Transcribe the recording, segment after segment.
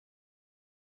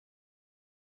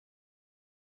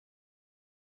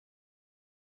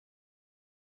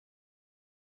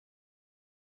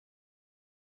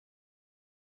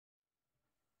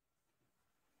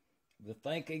The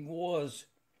thinking was,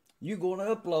 you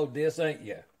gonna upload this, ain't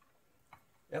you?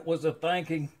 That was the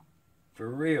thinking, for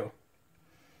real.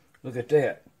 Look at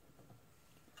that.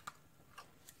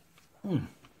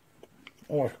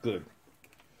 Oh, it's good.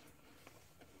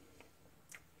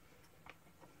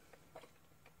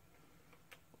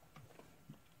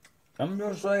 I'm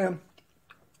just saying,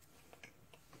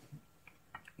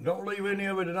 don't leave any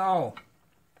of it at all.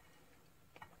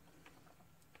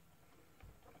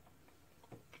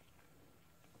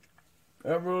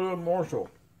 Every little morsel.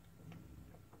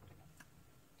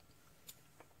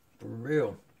 For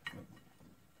real.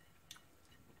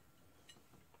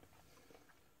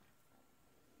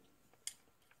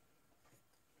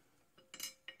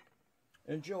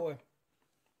 Enjoy.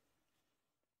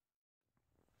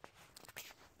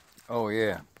 Oh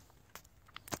yeah.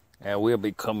 Yeah, we'll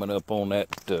be coming up on that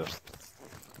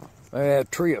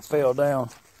tree that fell down.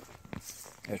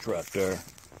 That's right there.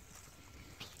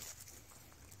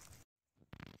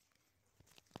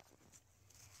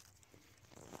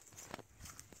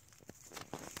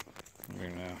 You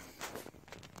know,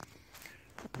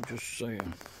 I'm just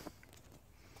saying.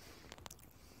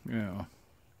 Yeah.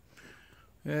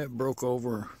 Yeah, it broke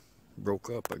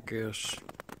up, I guess.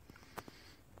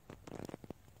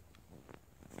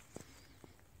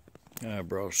 I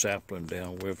brought a sapling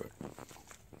down with it.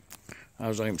 I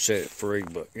was aiming to set it free,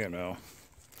 but you know,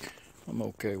 I'm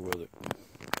okay with it.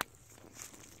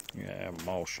 Yeah,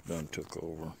 moss done took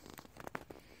over.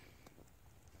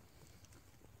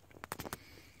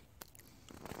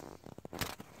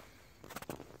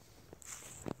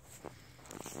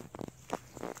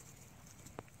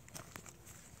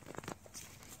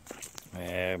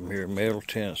 I'm here in Middle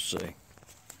Tennessee.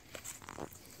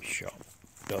 Shot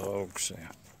dogs.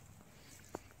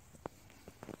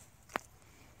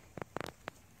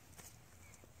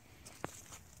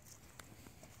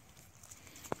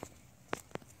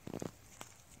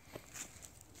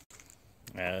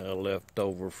 Left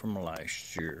over from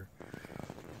last year.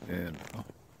 And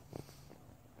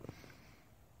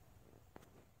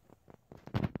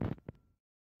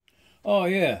oh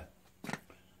yeah,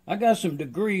 I got some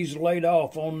degrees laid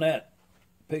off on that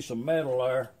piece of metal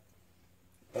there,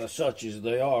 such as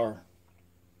they are.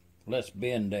 Let's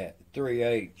bend that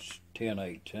 3/8,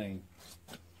 10/18.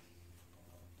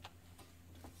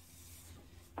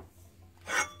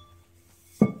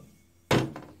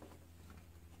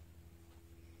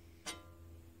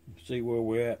 See where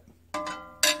we're at.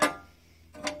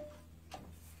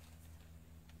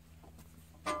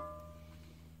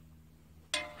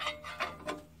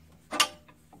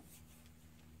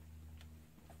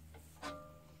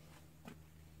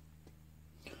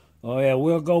 Oh yeah,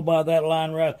 we'll go by that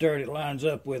line right there that it lines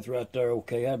up with right there.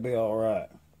 Okay, that'd be all right.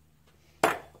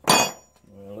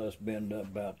 Well, let's bend up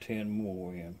about 10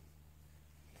 more in.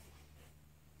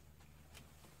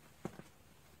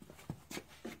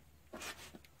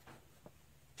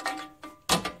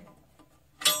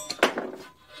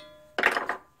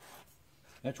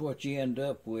 That's what you end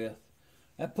up with.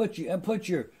 That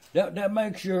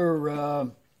makes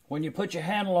your when you put your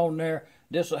handle on there,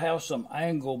 this will have some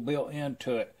angle built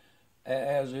into it,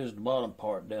 as is the bottom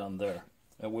part down there.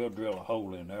 And we'll drill a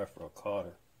hole in there for a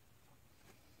cotter.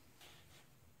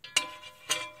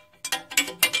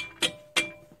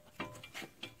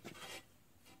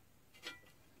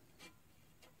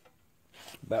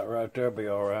 About right there be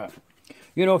all right.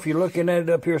 You know, if you're looking at it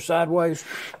up here sideways,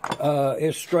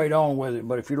 it's straight on with it.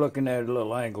 But if you're looking at it at a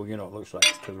little angle, you know, it looks like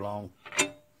it's too long. I'm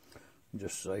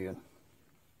just saying.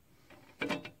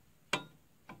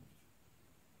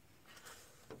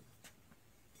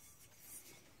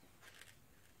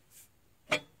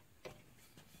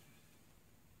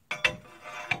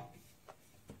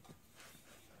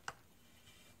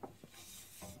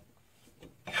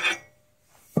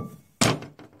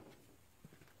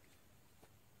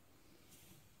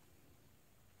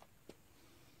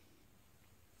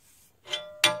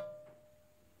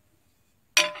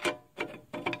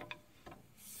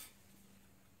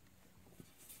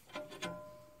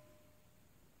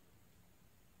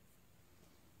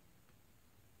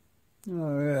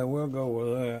 Oh yeah, we'll go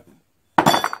with that.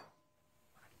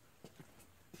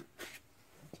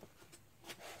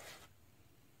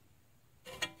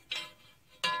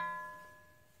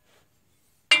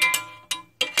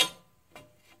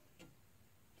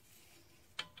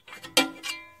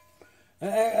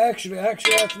 Actually,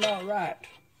 that's not right.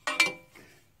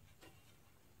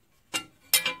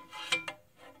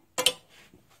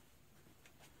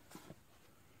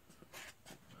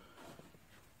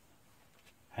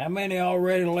 How many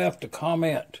already left a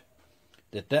comment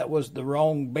that was the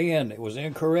wrong bend? It was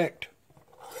incorrect.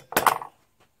 It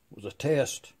was a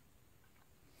test.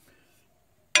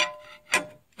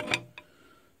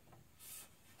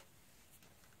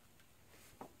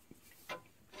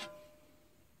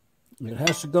 It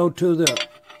has to go to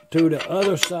the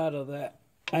other side of that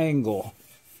angle.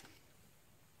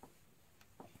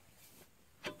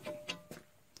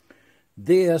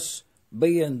 This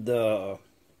being the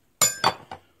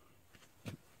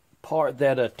part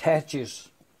that attaches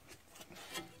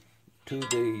to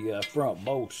the front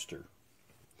bolster.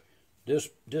 This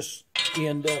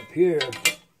end up here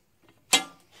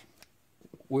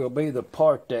will be the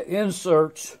part that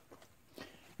inserts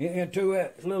into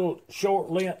that little short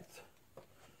length,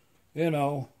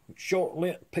 short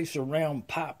length piece of round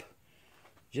pipe.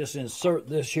 Just insert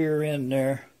this here in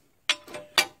there.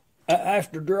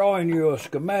 After drawing you a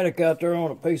schematic out there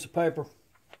on a piece of paper,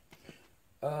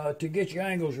 to get your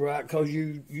angles right, because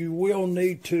you will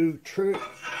need to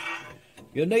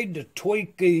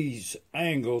tweak these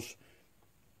angles.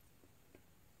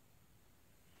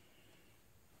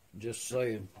 Just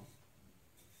saying.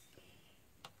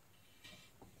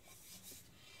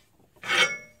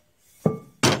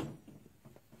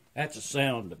 That's the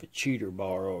sound of a cheater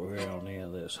bar over here on the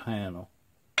end of this handle.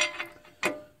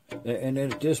 And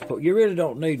then at this point, you really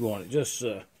don't need one. It's just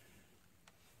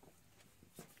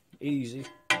easy.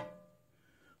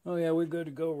 Oh yeah, we're good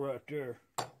to go right there.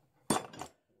 As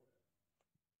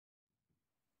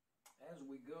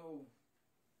we go,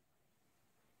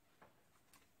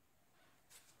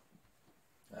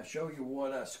 I show you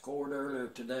what I scored earlier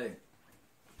today.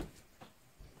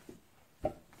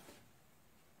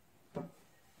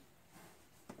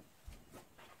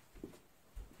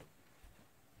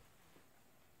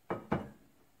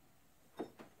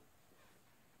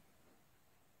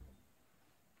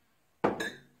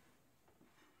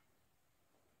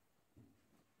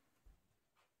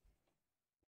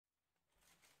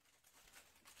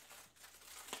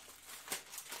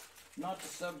 Not the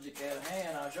subject at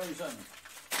hand. I'll show you something.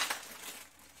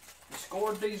 I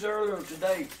scored these earlier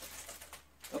today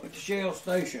up at the Shell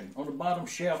station on the bottom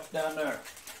shelf down there.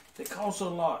 They cost a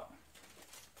lot.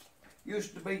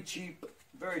 Used to be cheap,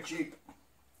 very cheap.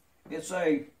 It's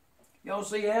y'all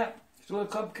see that? It's a little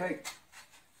cupcake.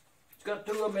 It's got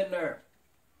 2 of them in there.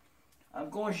 I'm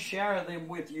going to share them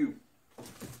with you.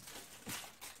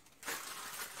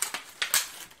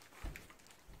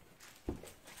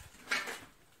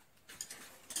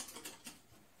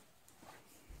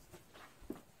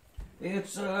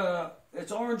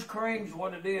 It's orange cream's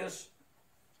what it is.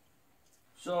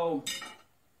 So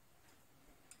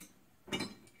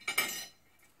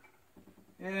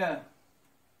yeah.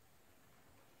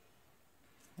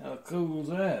 How cool is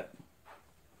that?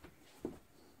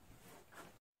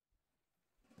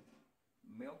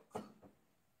 Milk.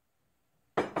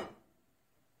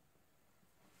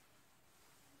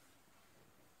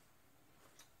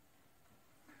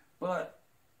 But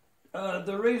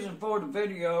the reason for the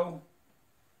video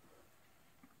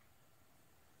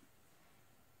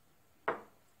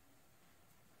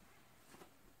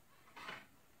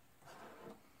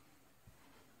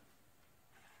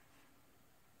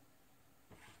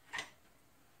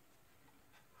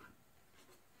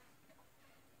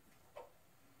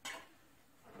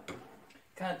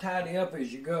kind of tidy up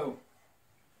as you go.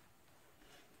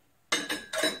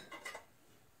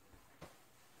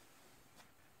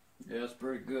 Yeah, that's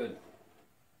pretty good.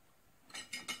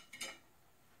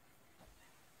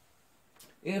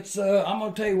 It's I'm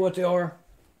gonna tell you what they are.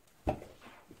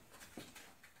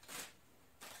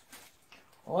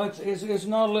 Well, it's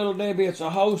not a Little Debbie. It's a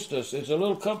Hostess. It's a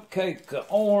little cupcake,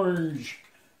 orange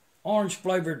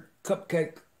flavored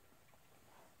cupcake.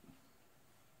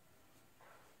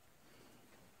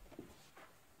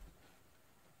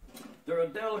 They're a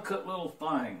delicate little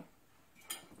thing.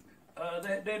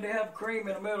 They have cream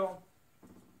in the middle.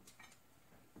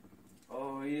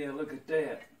 Oh yeah, look at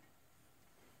that.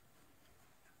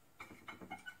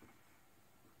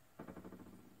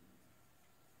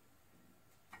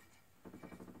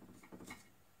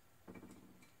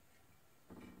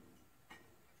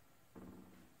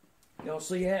 Y'all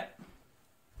see that?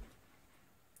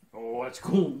 Oh, it's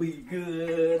gonna be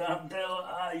good. I'm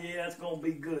telling you, yeah, it's gonna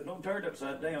be good. Don't turn it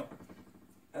upside down.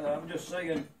 I'm just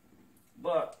saying,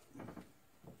 but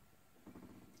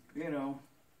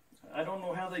I don't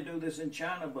know how they do this in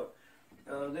China, but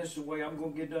this is the way I'm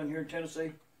gonna get done here in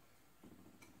Tennessee.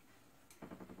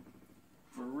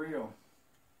 For real.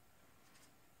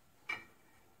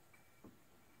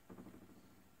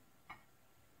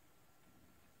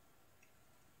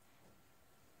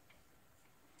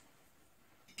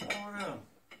 Oh yeah.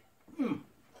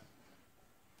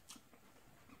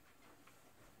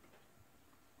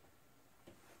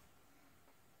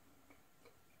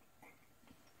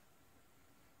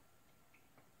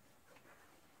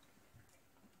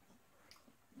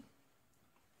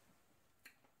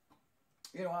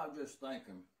 You know, I was just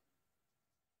thinking.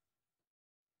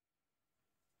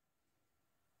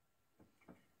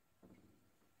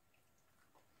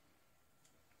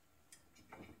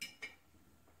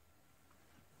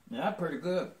 Yeah, that's pretty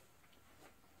good.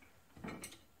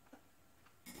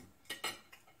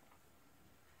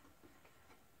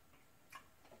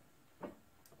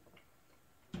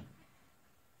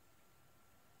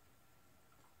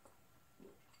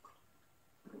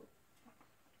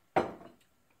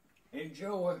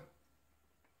 Enjoy.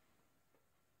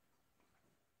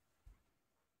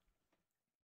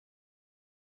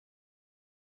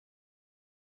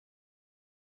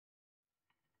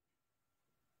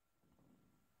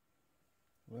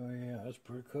 Well, yeah, that's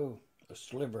pretty cool. A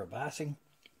sliver of icing.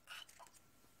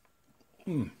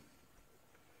 It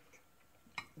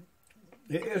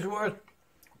is worth,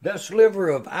 that sliver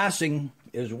of icing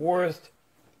is worth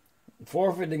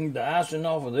forfeiting the icing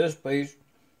off of this piece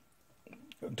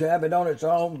to have it on its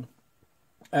own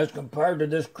as compared to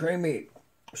this creamy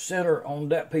center on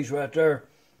that piece right there.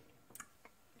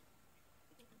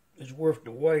 It's worth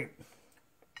the wait.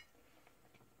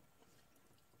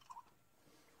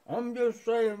 I'm just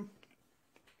saying.